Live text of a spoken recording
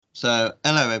Hello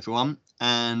everyone,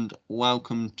 and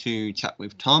welcome to Chat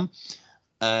with Tom.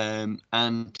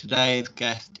 And today's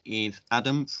guest is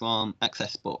Adam from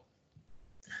Access Sport.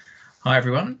 Hi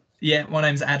everyone. Yeah, my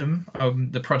name's Adam. I'm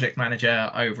the project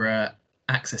manager over at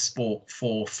Access Sport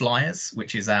for Flyerz,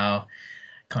 which is our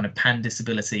kind of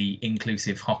pan-disability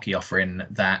inclusive hockey offering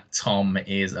that Tom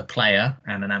is a player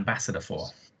and an ambassador for.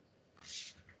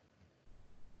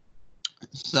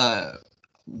 So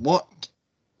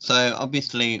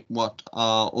obviously what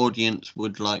our audience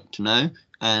would like to know,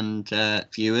 and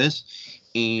viewers,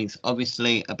 is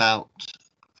obviously about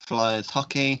Flyerz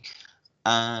Hockey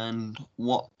and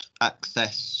what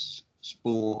Access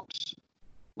Sports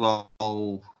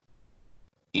role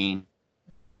in.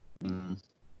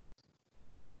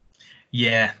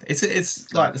 Yeah,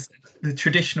 it's like the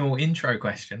traditional intro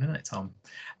question, isn't it, Tom?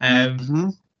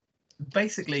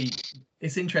 Basically,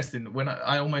 it's interesting when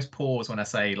I almost pause when I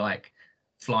say like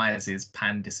Flyerz is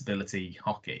pan-disability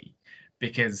hockey,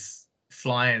 because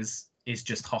Flyerz is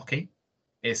just hockey.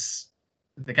 It's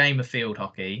the game of field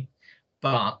hockey,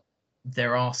 but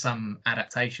there are some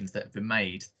adaptations that have been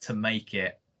made to make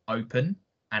it open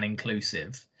and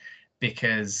inclusive,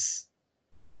 because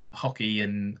hockey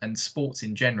and sports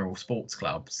in general, sports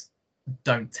clubs,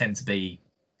 don't tend to be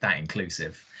that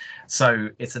inclusive. So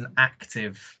it's an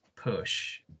active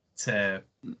push to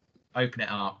open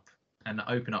it up and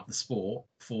open up the sport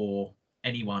for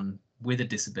anyone with a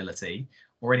disability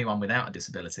or anyone without a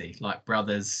disability, like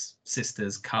brothers,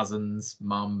 sisters, cousins,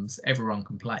 mums, everyone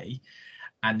can play.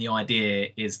 And the idea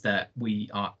is that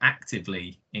we are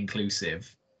actively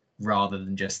inclusive rather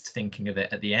than just thinking of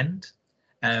it at the end.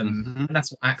 And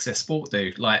that's what Access Sport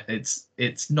do. Like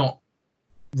it's not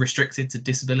restricted to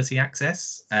disability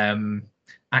access.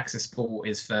 Access Sport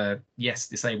is for, yes,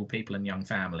 disabled people and young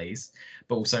families,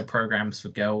 but also programs for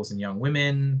girls and young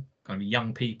women, kind of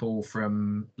young people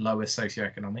from lower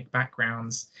socioeconomic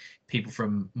backgrounds, people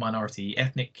from minority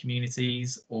ethnic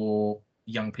communities, or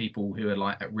young people who are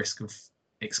like at risk of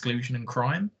exclusion and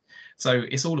crime. So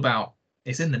it's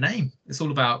in the name. It's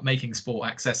all about making sport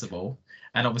accessible.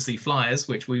 And obviously Flyerz,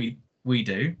 which we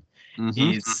do,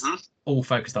 is all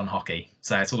focused on hockey.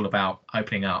 So it's all about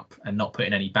opening up and not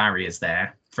putting any barriers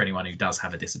there for anyone who does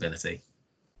have a disability.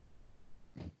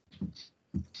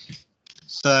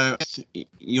 So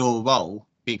your role,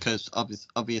 because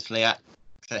obviously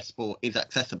Access Sport is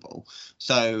accessible,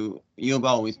 so your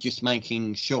role is just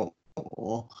making sure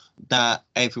that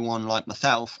everyone like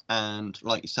myself and,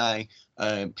 like you say,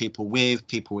 people with,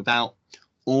 people without,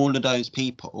 all of those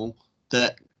people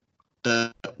that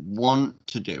want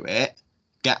to do it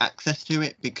get access to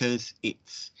it, because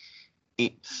it's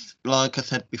like I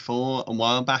said before a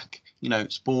while back,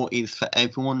 sport is for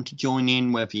everyone to join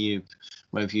in, whether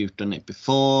you've done it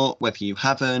before, whether you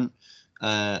haven't,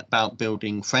 about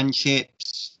building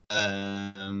friendships,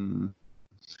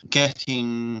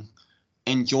 getting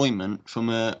enjoyment from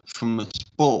a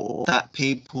sport that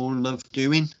people love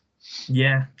doing.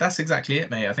 Yeah, that's exactly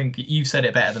it, mate. I think you said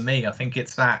it better than me. I think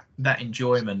it's that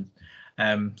enjoyment.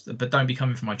 But don't be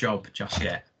coming for my job just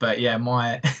yet. But yeah,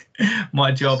 my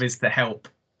job is to help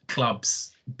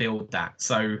clubs build that.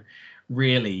 So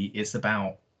really it's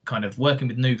about kind of working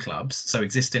with new clubs, so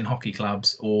existing hockey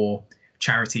clubs or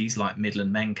charities like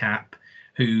Midland Mencap,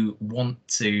 who want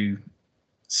to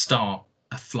start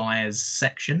a Flyerz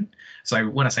section. So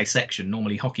when I say section,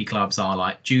 normally hockey clubs are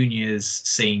like juniors,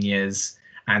 seniors,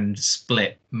 and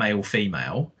split male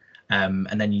female.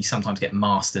 And then you sometimes get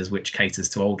masters, which caters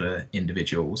to older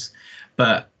individuals.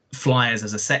 But Flyerz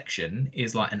as a section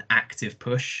is like an active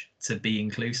push to be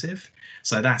inclusive.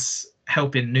 So that's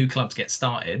helping new clubs get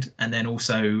started, and then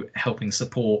also helping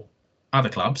support other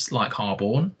clubs like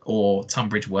Harborne or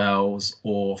Tunbridge Wells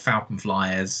or Falcon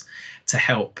Flyers to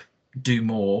help do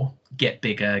more, get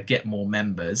bigger, get more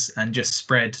members, and just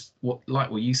spread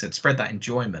what you said, spread that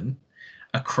enjoyment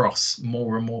across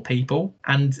more and more people.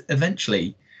 And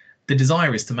eventually the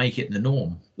desire is to make it the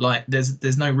norm. Like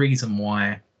there's no reason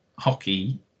why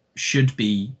hockey should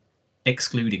be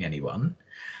excluding anyone.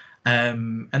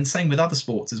 And same with other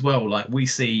sports as well. Like we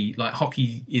see, like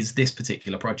hockey is this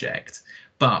particular project,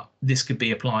 but this could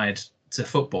be applied to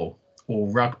football or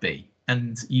rugby,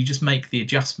 and you just make the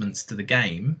adjustments to the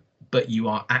game, but you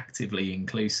are actively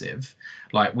inclusive.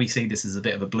 Like we see this as a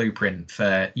bit of a blueprint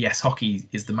for, yes, hockey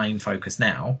is the main focus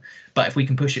now, but if we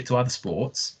can push it to other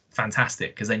sports,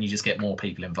 fantastic, because then you just get more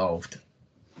people involved.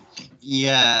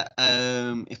 Yeah,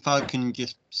 if I can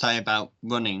just say about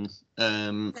running,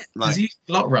 like you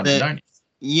a lot of running, don't you?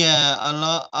 Yeah,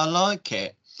 I like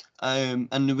it,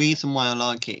 and the reason why I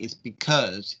like it is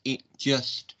because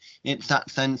it's that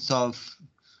sense of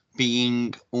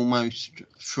being almost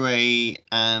free,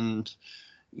 and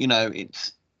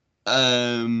it's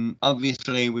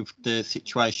obviously with the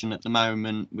situation at the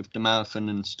moment with the marathon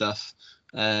and stuff,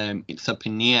 it's up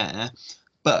in the air.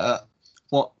 But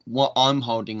what I'm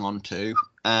holding on to,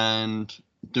 and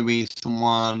the reason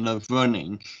why I love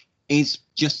running, is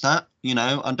just that.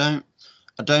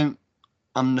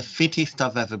 I'm the fittest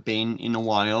I've ever been in a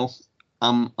while.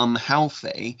 I'm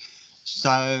healthy,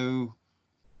 so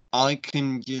I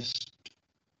can just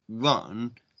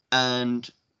run and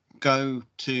go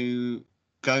to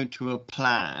a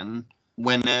plan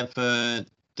whenever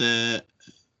the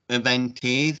event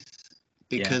is,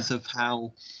 because of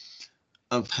how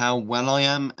well I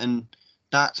am, and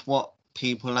that's what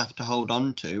people have to hold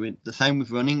on to. The same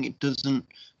with running. It doesn't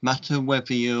matter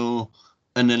whether you're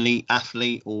an elite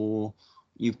athlete or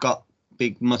you've got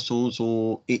big muscles,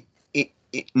 or it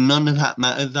none of that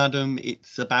matters, Adam.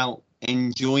 It's about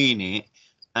enjoying it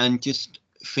and just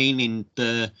feeling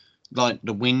the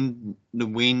wind,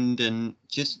 and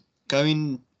just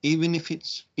going, even if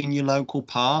it's in your local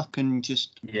park, and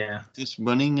just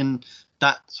running. And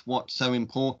that's what's so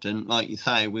important, like you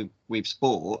say, with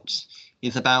sports,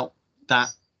 is about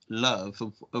that love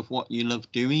of what you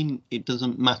love doing. It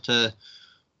doesn't matter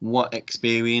what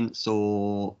experience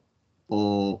or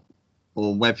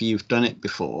whether you've done it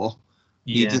before.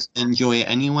 You just enjoy it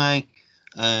anyway.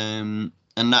 And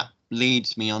that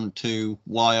leads me on to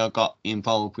why I got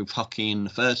involved with hockey in the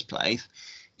first place,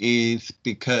 is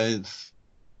because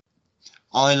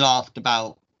I laughed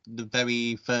about the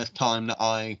very first time that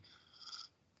I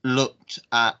looked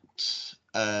at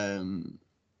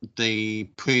the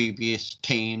previous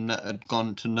team that had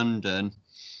gone to London,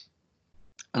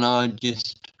 and I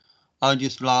just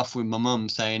laughed with my mum,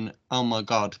 saying, "Oh my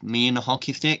God, me and a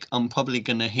hockey stick, I'm probably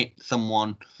gonna hit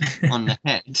someone on the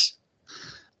head."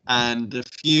 And a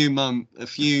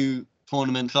few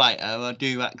tournaments later, I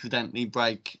do accidentally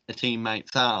break a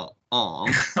teammate's arm.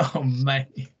 Oh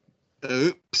mate.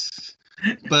 Oops.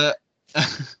 But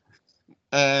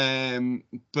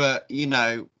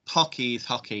hockey is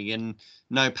hockey, and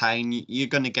no pain. You're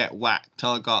gonna get whacked.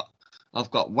 I've got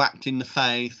whacked in the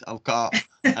face. I got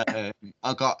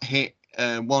hit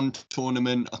one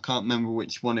tournament. I can't remember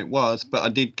which one it was, but I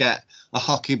did get a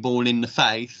hockey ball in the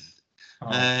face.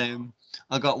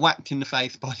 I got whacked in the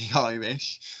face by the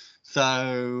Irish.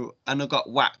 So, and I got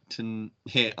whacked and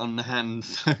hit on the hand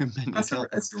so many times.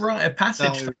 That's a rite of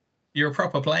passage. So, you're a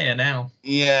proper player now.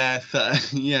 Yeah. So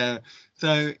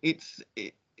it's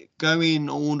going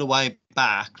all the way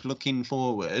back, looking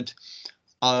forward.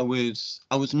 I was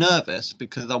nervous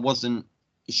because I wasn't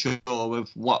sure of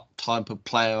what type of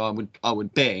player I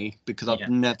would be, because I've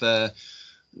never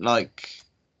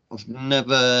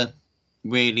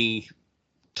really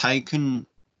taken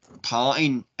part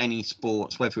in any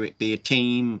sports, whether it be a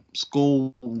team.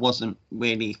 School wasn't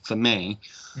really for me.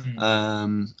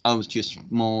 I was just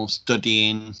more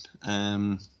studying,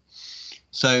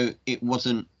 so it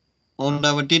wasn't,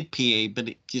 although I did PE, but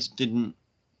it just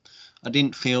I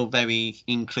didn't feel very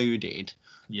included.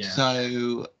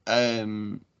 So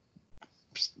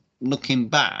looking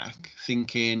back,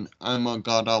 thinking, oh my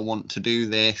God, I want to do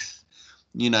this.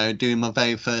 Doing my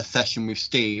very first session with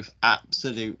Steve,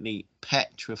 absolutely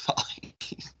petrified.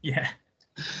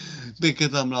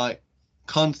 Because I'm like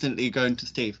constantly going to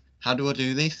Steve, how do I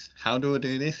do this? How do I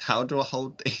do this? How do I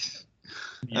hold this?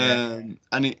 And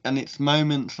it's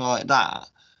moments like that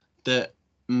that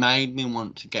made me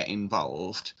want to get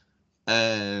involved.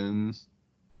 Even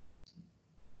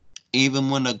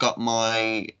when I got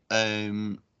my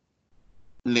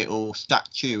little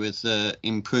statue as an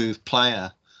improved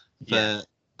player at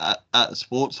the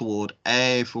sports award,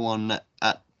 everyone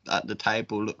at the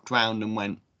table looked round and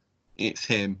went, it's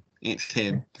him. And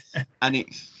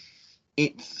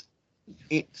it's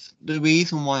the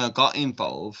reason why I got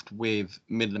involved with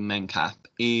Midland Mencap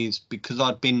is because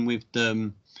I'd been with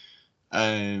them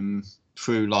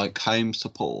through like home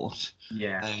support,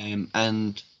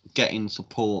 and getting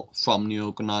support from the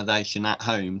organisation at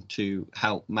home to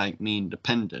help make me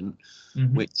independent,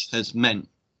 which has meant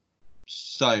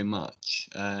so much,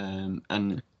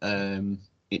 and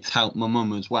it's helped my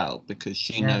mum as well, because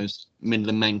she knows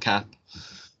Midland Mencap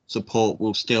support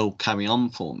will still carry on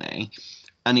for me,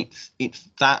 and it's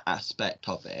that aspect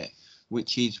of it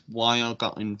which is why I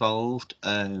got involved.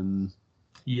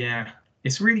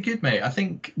 It's really good, mate. I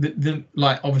think the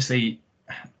obviously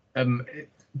it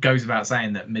goes without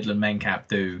saying that Midland Mencap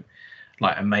do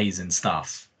like amazing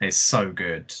stuff. It's so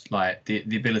good, like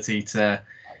the ability to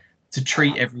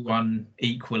treat everyone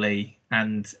equally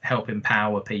and help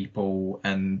empower people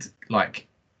and like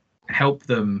help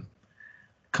them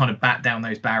kind of bat down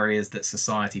those barriers that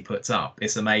society puts up.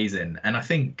 It's amazing. And I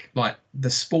think like the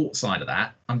sports side of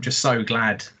that, I'm just so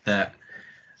glad that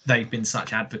they've been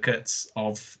such advocates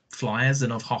of Flyerz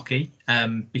and of hockey,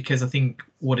 because I think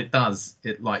what it does,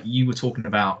 it, like you were talking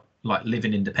about, like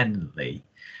living independently,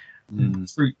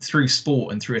 through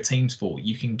sport and through a team sport,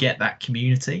 you can get that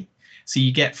community. So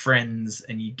you get friends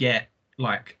and you get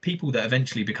like people that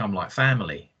eventually become like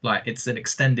family. Like it's an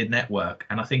extended network,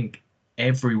 and I think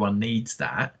everyone needs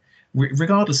that,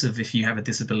 regardless of if you have a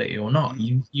disability or not.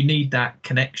 You need that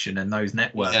connection and those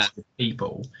networks with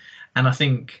people, and I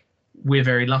think we're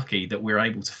very lucky that we're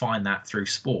able to find that through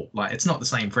sport. Like it's not the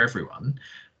same for everyone,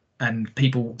 and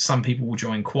some people will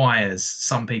join choirs,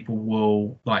 some people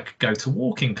will like go to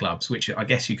walking clubs, which I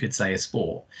guess you could say is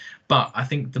sport. But I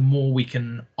think the more we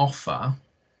can offer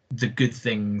the good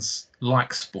things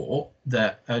like sport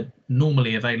that are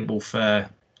normally available for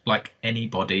like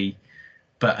anybody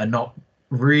but are not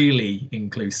really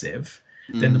inclusive,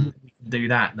 then the more we can do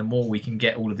that, the more we can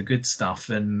get all of the good stuff.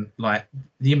 And like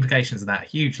the implications of that are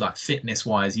huge. Like fitness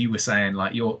wise, you were saying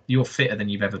like you're fitter than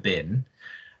you've ever been.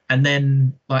 And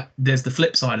then like there's the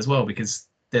flip side as well, because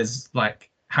there's like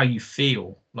how you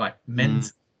feel, like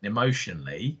mentally,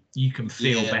 emotionally, you can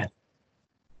feel better.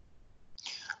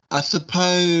 I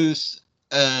suppose,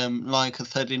 like I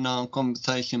said in our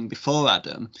conversation before,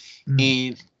 Adam,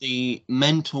 is the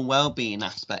mental well-being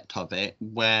aspect of it,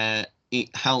 where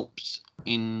it helps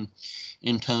in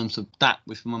terms of that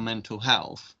with my mental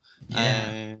health.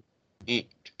 It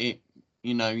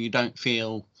you know, you don't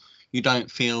feel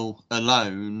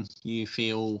alone. You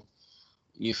feel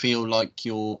like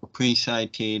you're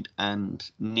appreciated and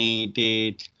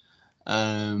needed,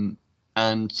 and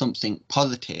something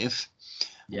positive.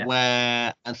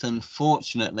 Whereas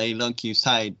unfortunately, like you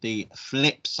say, the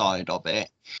flip side of it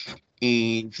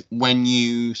is when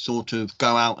you sort of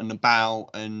go out and about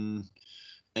and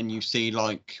you see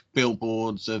like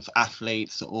billboards of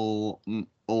athletes or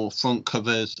front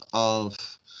covers of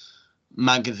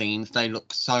magazines, they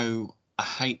look so, I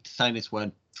hate to say this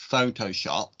word,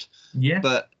 photoshopped.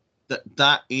 But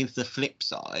that is the flip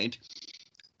side,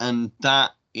 and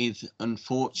that is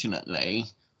unfortunately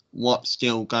what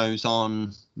still goes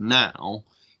on now,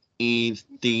 is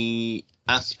the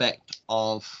aspect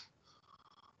of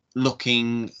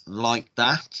looking like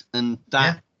that, and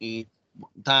that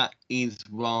is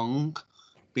wrong,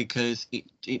 because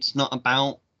it's not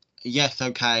about, yes,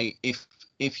 okay,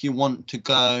 if you want to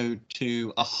go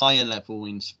to a higher level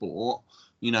in sport,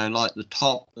 you know, like the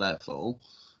top level,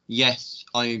 yes,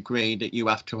 I agree that you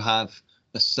have to have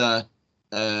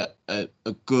a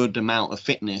good amount of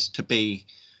fitness to be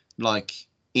like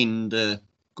in the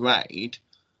grade.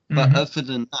 But other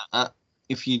than that,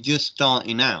 if you're just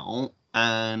starting out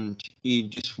and you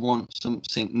just want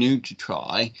something new to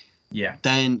try,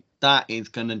 then that is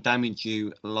going to damage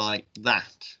you like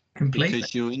that. Completely.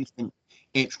 Because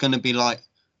it's going to be like,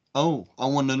 oh, I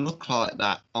want to look like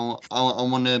that. I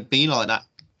want to be like that.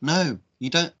 No,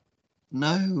 you don't.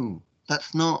 No,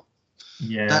 that's not.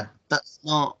 That's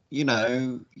not, you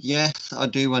know, yes, I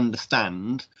do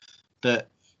understand that,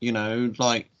 you know,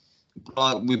 like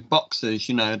with boxers,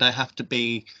 you know, they have to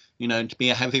be, you know, to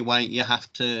be a heavyweight, you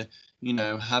have to, you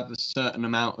know, have a certain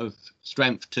amount of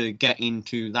strength to get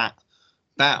into that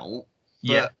belt.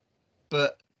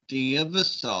 But the other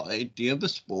side, the other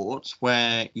sports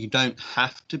where you don't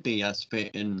have to be as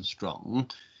fit and strong,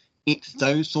 it's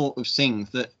those sort of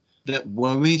things that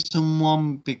worry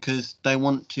someone because they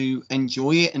want to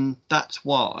enjoy it. And that's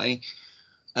why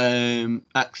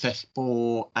access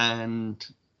sport and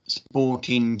sport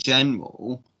in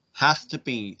general has to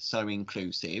be so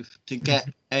inclusive to get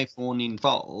everyone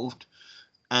involved,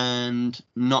 and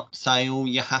not say, oh,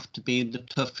 you have to be the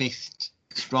toughest,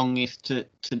 strongest to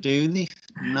do this.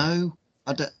 No,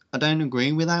 I don't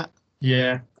agree with that.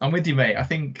 Yeah, I'm with you, mate. I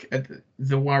think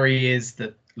the worry is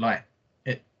that like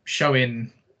it showing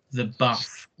the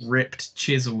buff, ripped,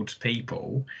 chiseled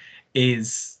people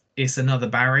it's another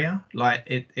barrier. Like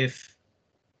if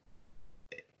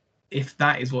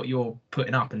that is what you're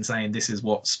putting up and saying this is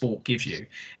what sport gives you,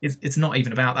 it's not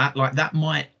even about that. Like that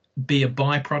might be a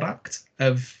byproduct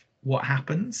of what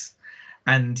happens,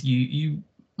 and you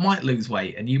might lose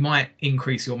weight and you might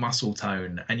increase your muscle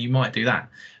tone and you might do that,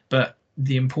 but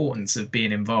the importance of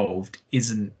being involved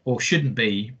isn't or shouldn't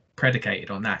be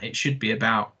predicated on that. It should be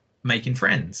about making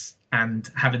friends and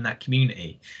having that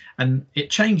community. And it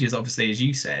changes, obviously, as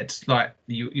you said, like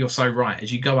you're so right.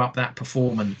 As you go up that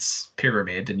performance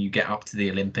pyramid and you get up to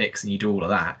the Olympics and you do all of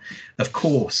that, of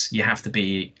course you have to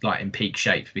be like in peak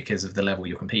shape because of the level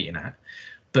you're competing at.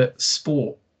 But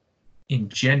sport in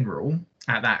general,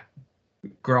 at that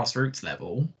grassroots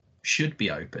level should be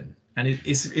open. And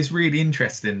it's really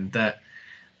interesting that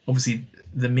obviously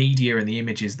the media and the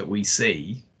images that we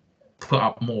see put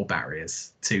up more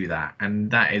barriers to that,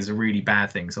 and that is a really bad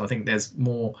thing. So I think there's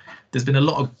been a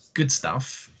lot of good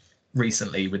stuff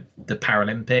recently with the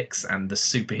Paralympics and the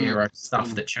superhero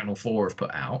stuff that Channel 4 have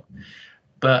put out,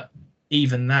 but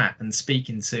even that, and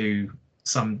speaking to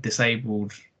some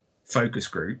disabled focus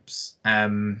groups,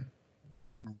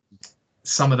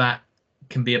 some of that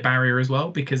can be a barrier as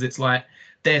well, because it's like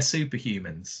they're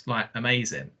superhumans, like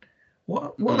amazing.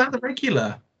 What about the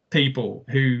regular people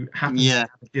who happen to have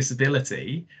a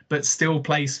disability but still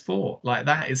play sport? Like,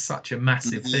 that is such a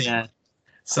massive thing. Yeah.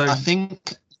 So I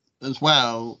think as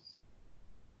well,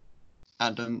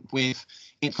 Adam, with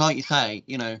it's like you say,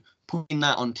 putting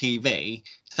that on TV,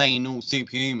 saying all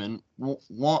superhuman,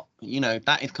 what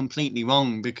that is completely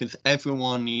wrong, because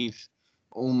everyone is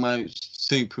almost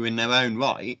super in their own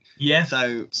right. Yeah.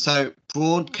 So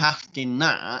broadcasting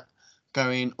that,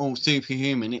 going all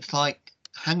superhuman, it's like,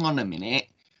 hang on a minute,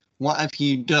 what have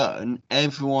you done?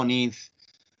 Everyone is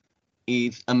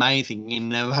amazing in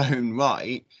their own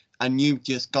right, and you've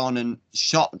just gone and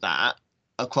shot that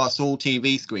across all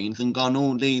TV screens and gone,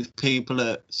 all these people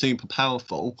are super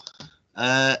powerful.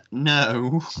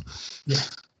 No. Yeah.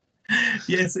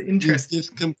 Yes, interesting. You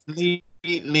just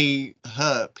completely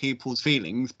hurt people's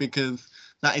feelings, because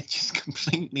that is just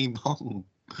completely wrong.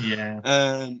 Yeah.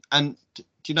 And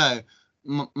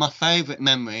my favourite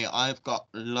memory, I've got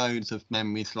loads of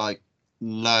memories, like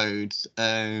loads.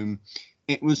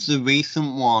 It was the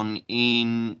recent one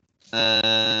in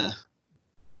has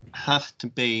to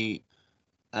be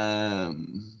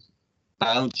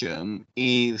Belgium,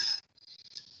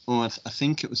 or I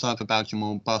think it was either Belgium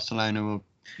or Barcelona, or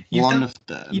of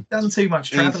them. You've done too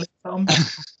much travelling, Tom.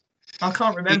 I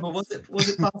can't remember. Was it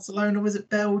Barcelona? Was it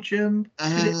Belgium?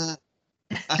 I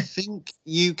think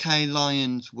UK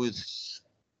Lions was.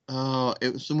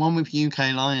 It was the one with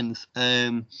UK Lions.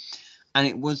 And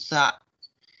it was that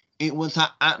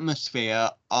atmosphere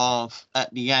of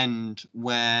at the end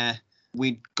where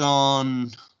we'd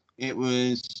gone. It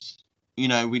was,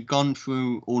 we'd gone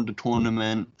through all the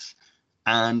tournaments,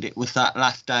 and it was that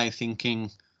last day thinking,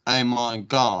 oh my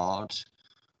God,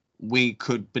 we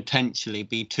could potentially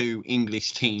be two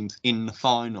English teams in the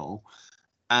final.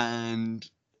 And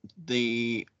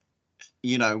we're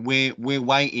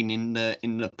waiting in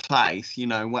the place,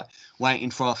 waiting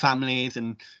for our families,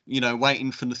 and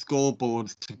waiting for the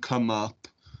scoreboards to come up,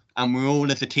 and we're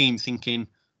all as a team thinking,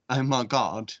 oh my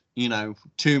God,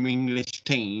 two English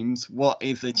teams, what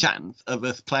is the chance of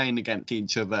us playing against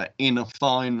each other in a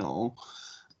final?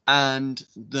 And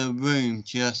the room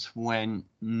just went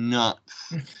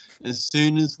nuts. As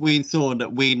soon as we saw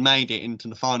that we'd made it into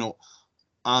the final,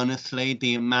 honestly,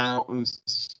 the amount of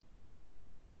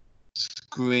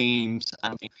screams,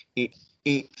 and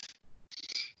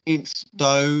it's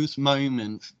those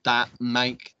moments that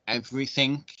make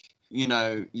everything.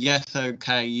 Yes,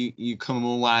 okay, you come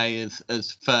away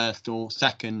as first or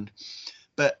second,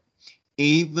 but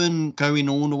even going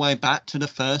all the way back to the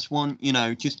first one,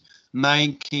 just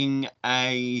making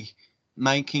a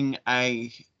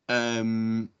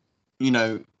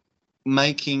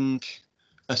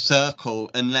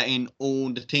circle and letting all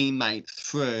the teammates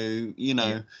through,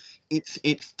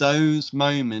 it's those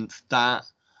moments that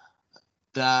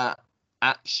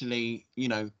actually,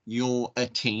 you're a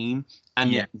team,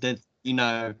 and the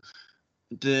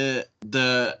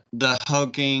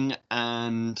hugging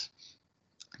and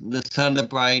the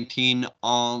celebrating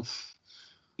of,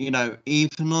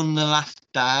 even on the last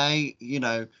day,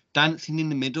 dancing in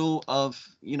the middle of,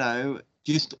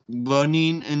 just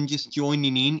running and just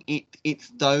joining in. It's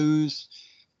those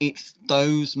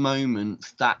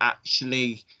moments that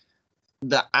actually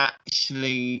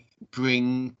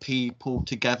bring people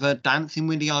together. Dancing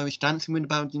with the Irish, dancing with the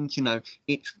Belgians,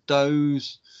 it's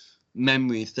those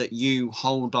memories that you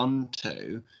hold on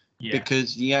to. Yeah.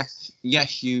 Because yes,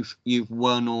 you've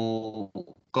won or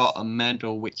got a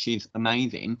medal, which is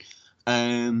amazing.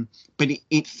 But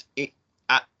it's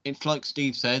like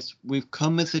Steve says, we've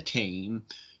come as a team.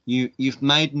 You've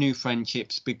made new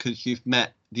friendships because you've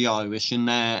met the Irish, and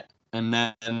they're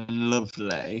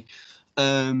lovely.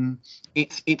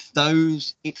 It's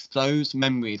those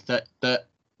memories that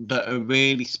are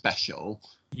really special.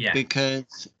 Yeah.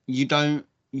 Because you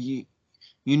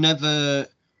never,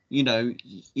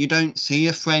 you don't see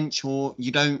a French, or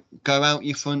you don't go out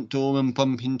your front door and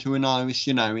bump into an Irish.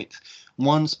 It's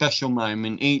one special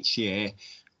moment each year,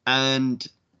 and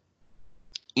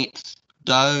it's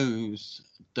those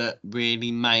that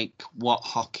really make what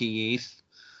hockey is.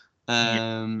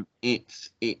 It's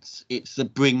the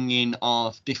bringing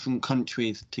of different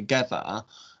countries together,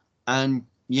 and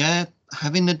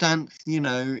having the dance.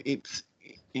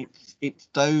 It's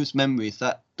those memories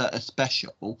that are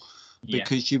special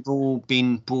because you've all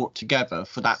been brought together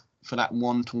for that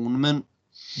one tournament.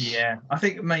 Yeah, I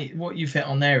think, mate, what you've hit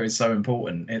on there is so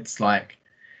important. It's like,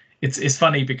 it's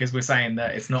funny because we're saying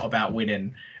that it's not about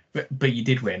winning, but you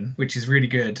did win, which is really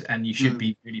good, and you should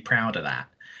be really proud of that.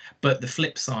 But the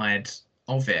flip side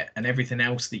of it and everything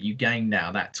else that you gained out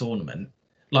of that tournament,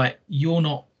 like, you're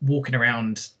not walking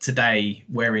around today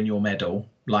wearing your medal,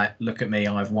 like, look at me,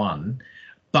 I've won,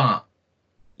 but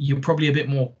you're probably a bit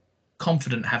more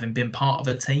confident having been part of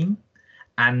a team.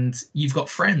 And you've got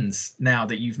friends now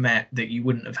that you've met that you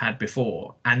wouldn't have had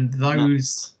before. And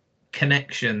those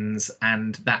connections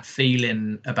and that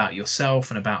feeling about yourself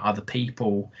and about other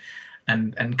people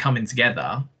and coming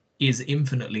together is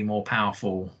infinitely more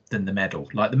powerful than the medal.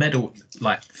 Like, the medal,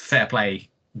 like, fair play,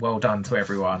 well done to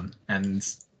everyone and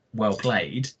well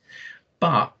played.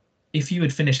 But if you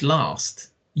had finished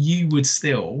last, you would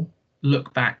still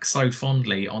look back so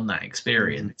fondly on that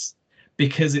experience.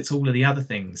 Because it's all of the other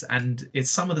things, and it's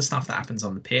some of the stuff that happens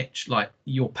on the pitch, like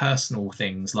your personal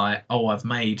things, like, oh, I've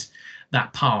made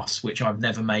that pass which I've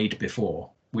never made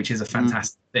before, which is a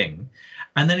fantastic thing.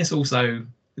 And then it's also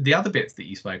the other bits that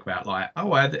you spoke about, like,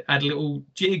 oh, I had a little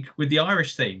jig with the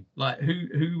Irish team. Like,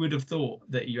 who would have thought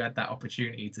that you had that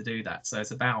opportunity to do that? So it's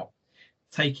about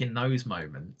taking those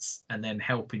moments and then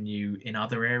helping you in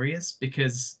other areas,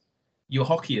 because your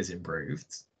hockey has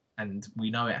improved. And we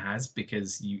know it has,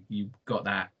 because you got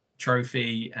that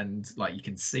trophy and, like, you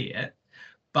can see it.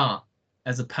 But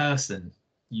as a person,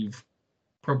 you've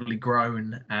probably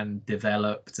grown and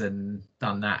developed and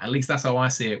done that. At least that's how I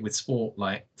see it with sport.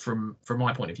 Like, from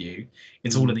my point of view,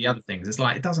 it's all of the other things. It's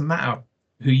like, it doesn't matter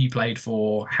who you played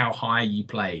for, how high you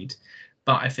played,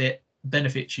 but if it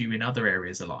benefits you in other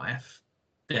areas of life,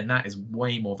 then that is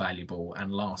way more valuable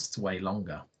and lasts way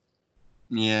longer.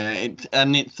 Yeah,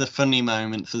 it's the funny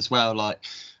moments as well, like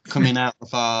coming out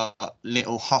of our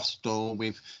little hostel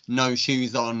with no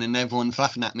shoes on and everyone's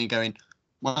laughing at me going,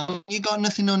 well, you got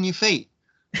nothing on your feet.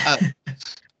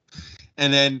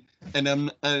 and then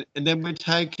we're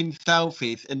taking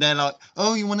selfies and they're like,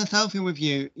 oh, you want a selfie with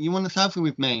you? You want a selfie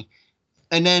with me?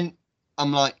 And then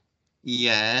I'm like,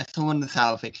 yes, I want a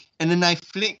selfie. And then they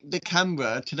flick the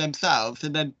camera to themselves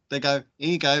and then they go, here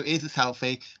you go, here's a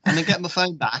selfie. And they get my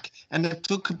phone back and they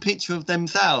took a picture of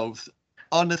themselves.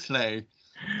 Honestly,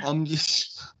 I'm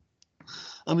just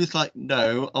like,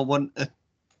 no, I want a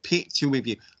picture with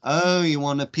you. Oh, you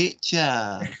want a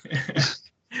picture?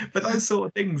 But those sort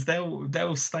of things,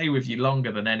 they'll stay with you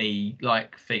longer than any,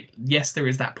 like, thing. Yes, there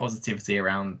is that positivity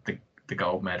around the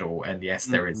gold medal, and yes,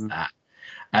 there is that.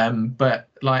 But,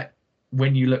 like,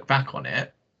 when you look back on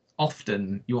it,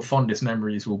 often your fondest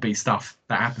memories will be stuff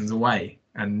that happens away.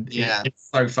 And it's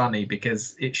so funny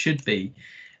because it should be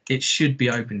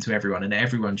open to everyone, and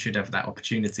everyone should have that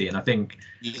opportunity. And I think,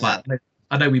 like,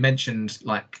 I know we mentioned,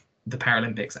 like, the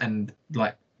Paralympics, and,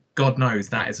 like, God knows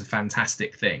that is a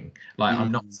fantastic thing. Like, I'm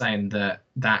not saying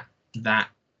that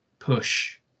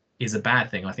push is a bad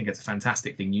thing. I think it's a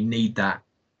fantastic thing. You need that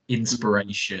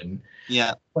inspiration.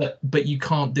 Yeah. But you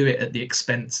can't do it at the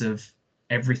expense of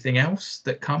everything else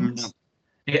that comes.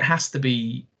 It has to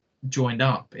be joined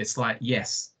up. It's like,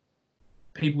 yes,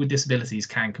 people with disabilities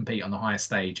can compete on the highest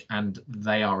stage and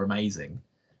they are amazing.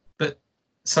 But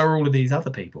so are all of these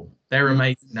other people. They're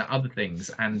amazing at other things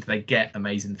and they get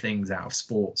amazing things out of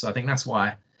sport. So I think that's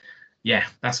why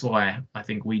I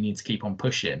think we need to keep on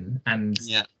pushing and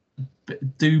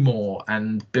do more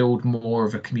and build more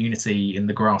of a community in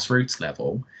the grassroots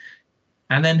level.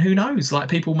 And then who knows, like,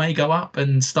 people may go up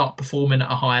and start performing at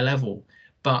a higher level,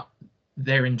 but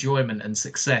their enjoyment and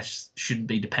success shouldn't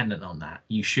be dependent on that.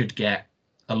 You should get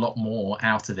a lot more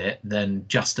out of it than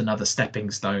just another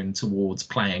stepping stone towards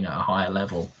playing at a higher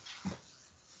level.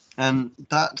 And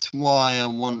that's why I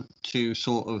want to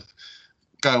sort of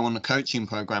go on a coaching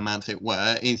program, as it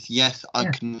were, is I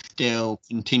can still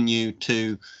continue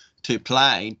to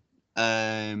play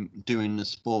doing the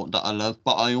sport that I love,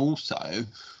 but I also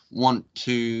want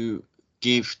to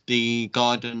give the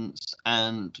guidance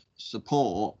and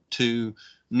support to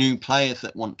new players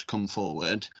that want to come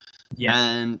forward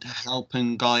and help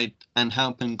and guide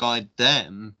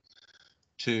them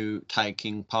to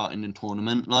taking part in a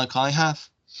tournament like I have.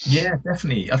 Yeah,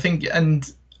 definitely. I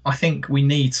think we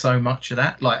need so much of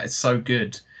that. Like, it's so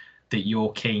good that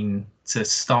you're keen to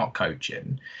start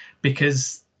coaching,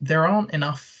 because there aren't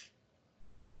enough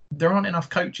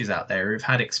coaches out there who've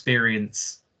had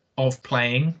experience of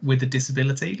playing with a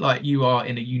disability. Like, you are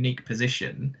in a unique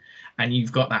position, and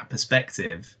you've got that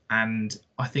perspective. And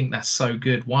I think that's so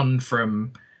good. One,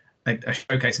 from a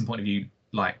showcasing point of view,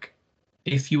 like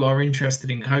if you are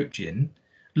interested in coaching,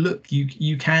 look,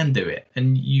 you can do it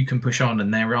and you can push on,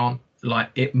 and there aren't, like,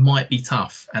 it might be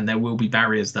tough and there will be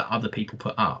barriers that other people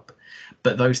put up,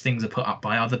 but those things are put up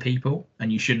by other people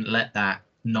and you shouldn't let that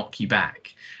knock you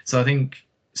back. So I think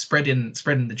spreading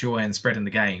the joy and spreading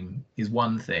the game is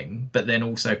one thing, but then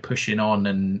also pushing on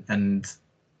and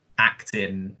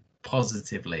acting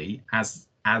positively as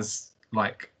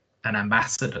like an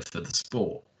ambassador for the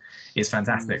sport is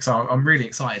fantastic. So I'm really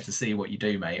excited to see what you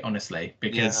do, mate, honestly,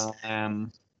 because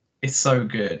it's so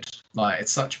good. Like,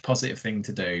 it's such a positive thing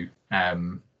to do,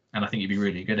 and I think you'd be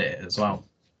really good at it as well.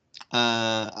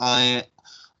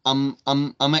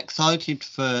 I'm excited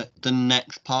for the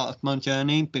next part of my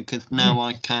journey, because now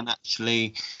I can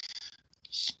actually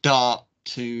start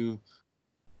to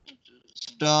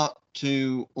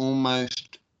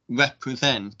almost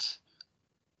represent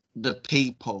the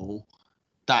people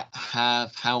that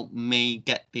have helped me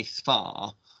get this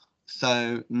far.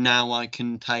 So now I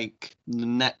can take the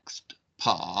next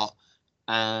part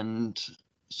and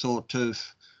sort of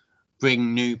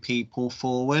bring new people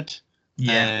forward.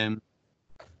 Yeah.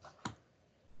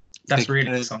 That's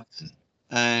really exciting.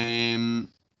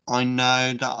 I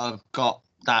know that I've got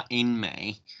that in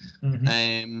me,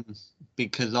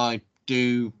 because I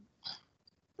do,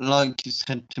 like you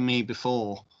said to me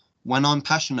before, when I'm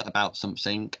passionate about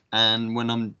something and when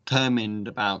I'm determined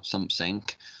about something,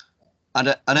 I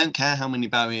don't care how many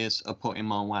barriers are put in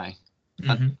my way.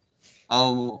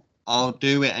 I'll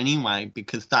do it anyway,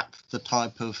 because that's the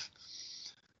type of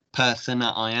person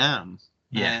that I am.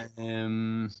 Yeah.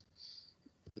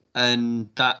 And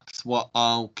that's what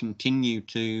I'll continue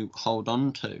to hold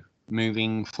on to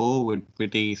moving forward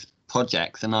with these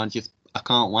projects, and I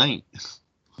can't wait.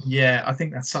 Yeah, I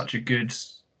think that's such a good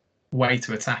way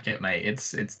to attack it, mate.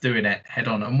 It's doing it head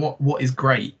on. And what is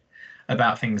great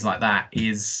about things like that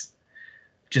is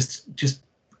just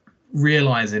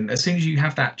realizing, as soon as you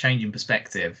have that change in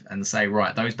perspective and say,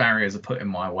 right, those barriers are put in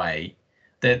my way,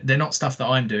 they're not stuff that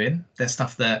I'm doing, they're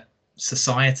stuff that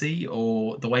society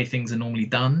or the way things are normally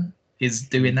done is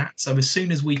doing that. So as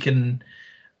soon as we can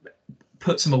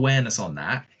put some awareness on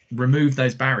that, remove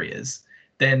those barriers,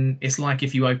 then it's like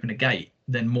if you open a gate,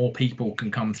 then more people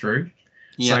can come through.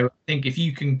 So I think if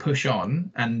you can push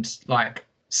on and like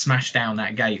smash down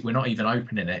that gate, we're not even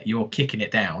opening it, you're kicking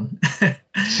it down,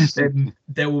 then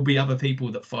there will be other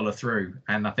people that follow through.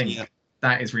 And I think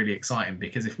that is really exciting,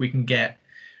 because if we can get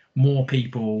more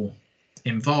people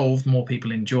involved, more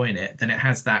people enjoying it, then it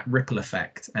has that ripple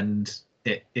effect, and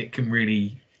it can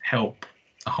really help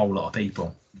a whole lot of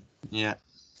people. Yeah.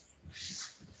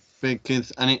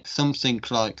 Because, and it's something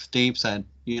like Steve said,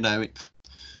 you know, it's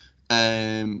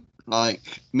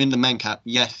like Midland Mencap,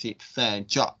 yes, it's their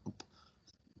job,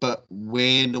 but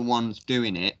we're the ones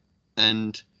doing it,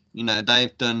 and you know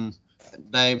they've done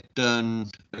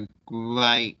a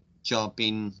great job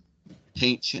in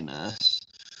teaching us.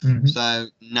 So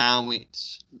now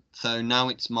it's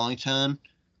my turn.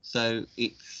 So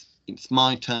it's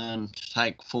my turn to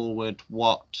take forward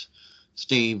what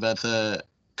Steve as a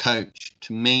coach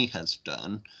to me has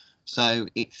done. So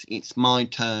it's my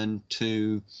turn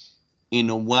to, in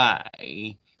a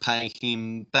way, pay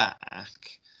him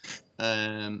back.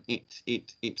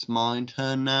 It's my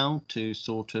turn now to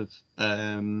sort of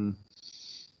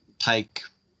take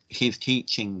his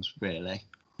teachings, really.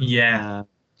 Yeah.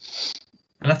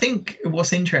 And I think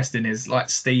what's interesting is, like,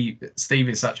 Steve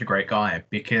is such a great guy,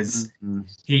 because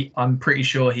I'm pretty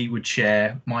sure he would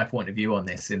share my point of view on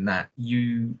this, in that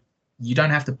you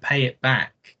don't have to pay it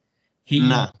back. He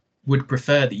would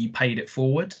prefer that you paid it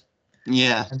forward.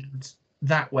 Yeah. And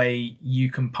that way you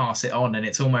can pass it on, and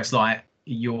it's almost like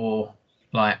you're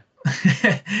like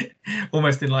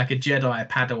almost in like a Jedi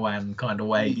Padawan kind of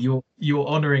way. You're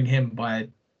honoring him by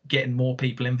getting more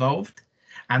people involved,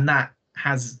 and that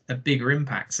has a bigger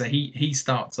impact. So he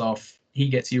starts off, he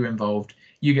gets you involved,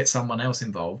 you get someone else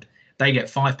involved, they get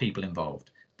 5 people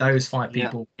involved, those 5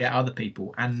 people get other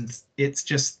people, and it's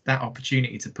just that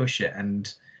opportunity to push it.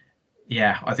 And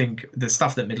I think the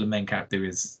stuff that Midland Mencap do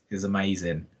is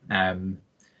amazing. And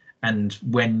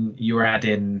when you're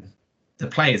adding the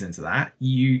players into that,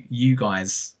 you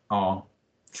guys are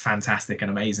fantastic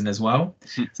and amazing as well.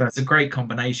 So it's a great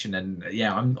combination, and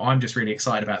I'm just really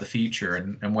excited about the future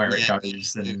and where it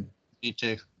goes. Me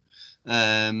too.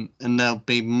 And there'll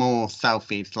be more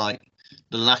selfies, like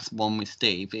the last one with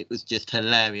Steve. It was just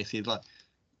hilarious. He's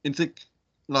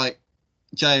like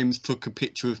James took a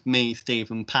picture of me,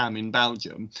 Steve, and Pam in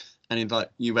Belgium, and he's like,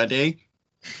 "You ready?"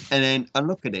 And then I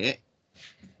look at it,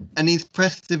 and he's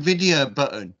pressed the video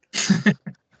button.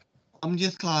 I'm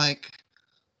just like,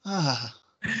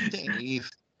 Steve.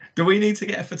 Do we need to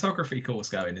get a photography course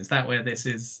going? Is that where this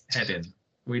is heading?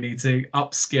 We need to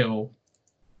upskill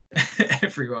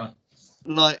everyone.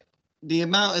 Like, the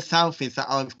amount of selfies that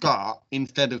I've got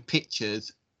instead of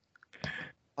pictures,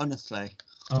 honestly.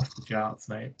 Off the charts,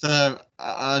 mate. So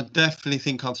I definitely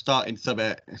think I've started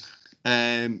something.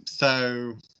 Yeah,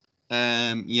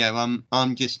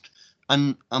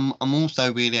 I'm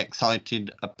also really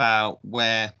excited about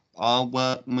where our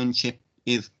workmanship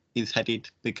is headed,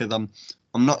 because I'm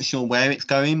not sure where it's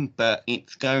going, but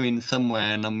it's going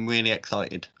somewhere, and I'm really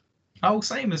excited. Oh,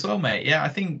 same as well, mate. Yeah, I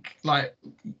think like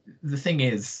the thing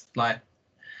is, like,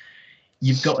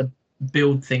 you've got to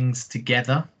build things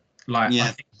together. Like, I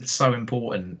think it's so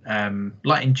important.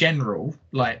 Like in general,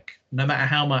 like no matter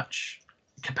how much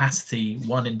capacity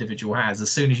one individual has,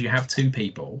 as soon as you have two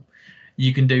people,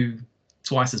 you can do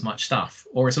twice as much stuff,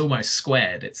 or it's almost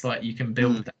squared. It's like you can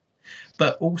build that.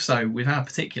 But also with our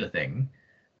particular thing,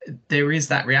 there is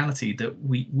that reality that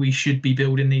we should be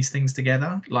building these things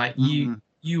together. Like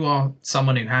you are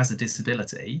someone who has a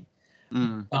disability,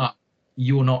 but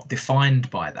you're not defined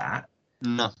by that.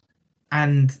 No.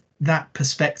 And that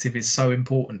perspective is so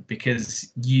important,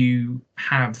 because you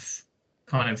have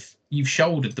you've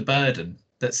shouldered the burden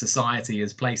that society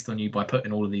has placed on you by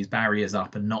putting all of these barriers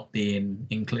up and not being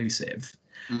inclusive.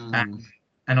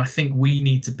 And I think we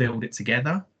need to build it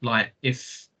together. Like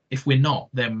if we're not,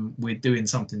 then we're doing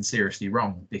something seriously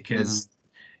wrong, because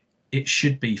it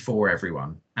should be for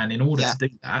everyone. And in order to do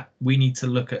that, we need to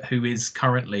look at who is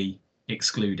currently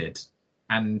excluded.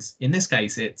 And in this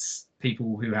case, it's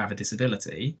people who have a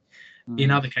disability.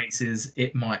 In other cases,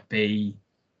 it might be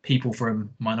people from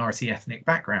minority ethnic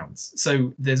backgrounds.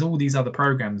 So there's all these other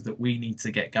programs that we need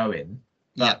to get going.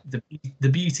 But the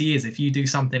beauty is, if you do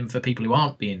something for people who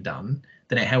aren't being done,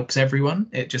 then it helps everyone.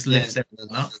 It just lifts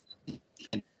everyone up.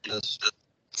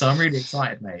 So I'm really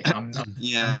excited, mate. I'm glad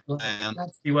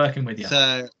to be working with you.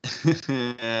 So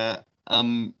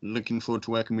I'm looking forward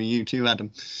to working with you too, Adam.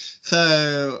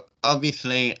 So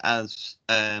obviously, as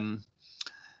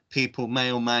people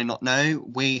may or may not know,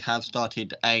 we have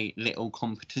started a little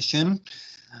competition,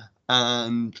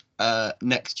 and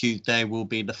next Tuesday will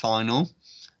be the final.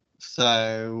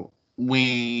 So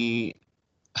we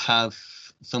have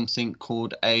something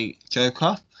called a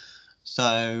joker.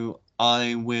 So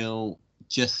I will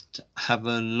just have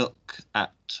a look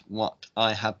at what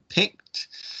I have picked.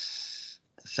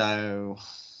 So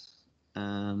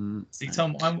see,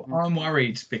 Tom, I'm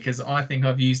worried, because I think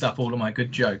I've used up all of my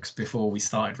good jokes before we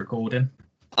started recording.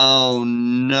 Oh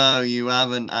no, you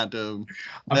haven't, Adam.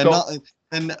 They're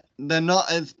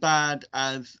not as bad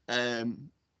as they're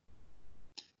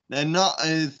not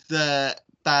as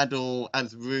bad or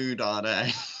as rude, are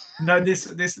they? No, these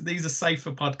are safe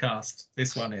for podcast.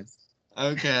 This one is.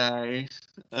 Okay.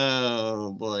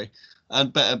 Oh boy,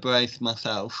 I'd better brace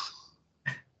myself.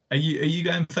 Are you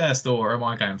going first, or am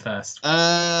I going first?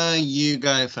 You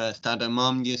go first, Adam.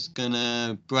 I'm just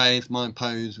gonna brace my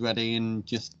pose ready and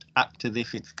just act as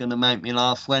if it's gonna make me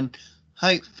laugh, when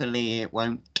hopefully it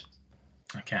won't.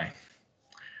 Okay.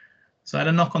 So I had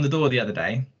a knock on the door the other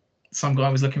day. Some guy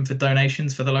was looking for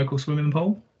donations for the local swimming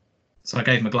pool. So I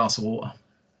gave him a glass of water.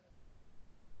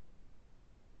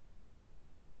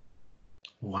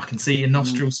 Oh, I can see your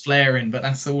nostrils flaring, but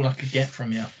that's all I could get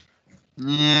from you.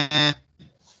 Yeah.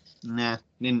 Nah,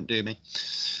 didn't do me.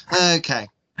 Okay.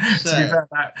 So, to be fair,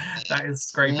 that is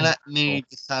scraping. Let me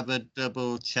just have a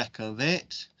double check of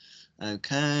it.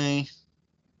 Okay.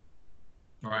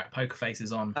 All right, poker face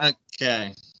is on.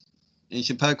 Okay. Is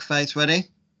your poker face ready?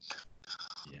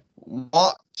 Yeah.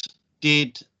 What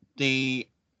did the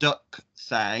duck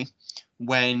say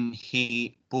when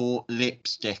he bought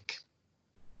lipstick?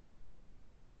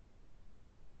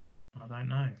 I don't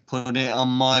know. Put it on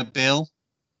my bill.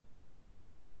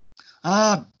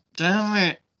 Ah, damn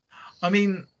it. I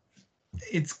mean,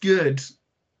 it's good.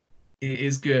 It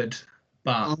is good,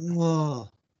 but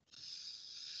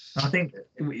I think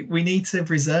we need to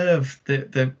reserve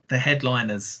the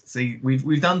headliners. See,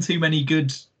 we've done too many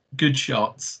good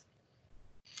shots.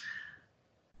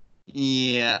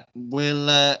 Yeah,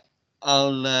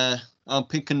 I'll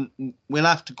pick we'll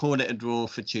have to call it a draw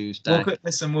for Tuesday. We'll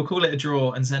call it a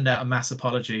draw and send out a mass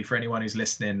apology for anyone who's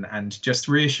listening, and just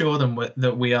reassure them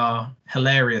that we are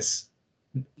hilarious.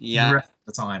 Yeah. The rest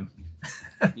of the time.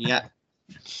 Yeah.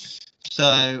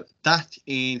 So that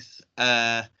is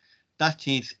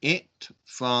it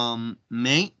from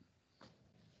me.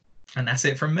 And that's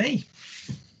it from me.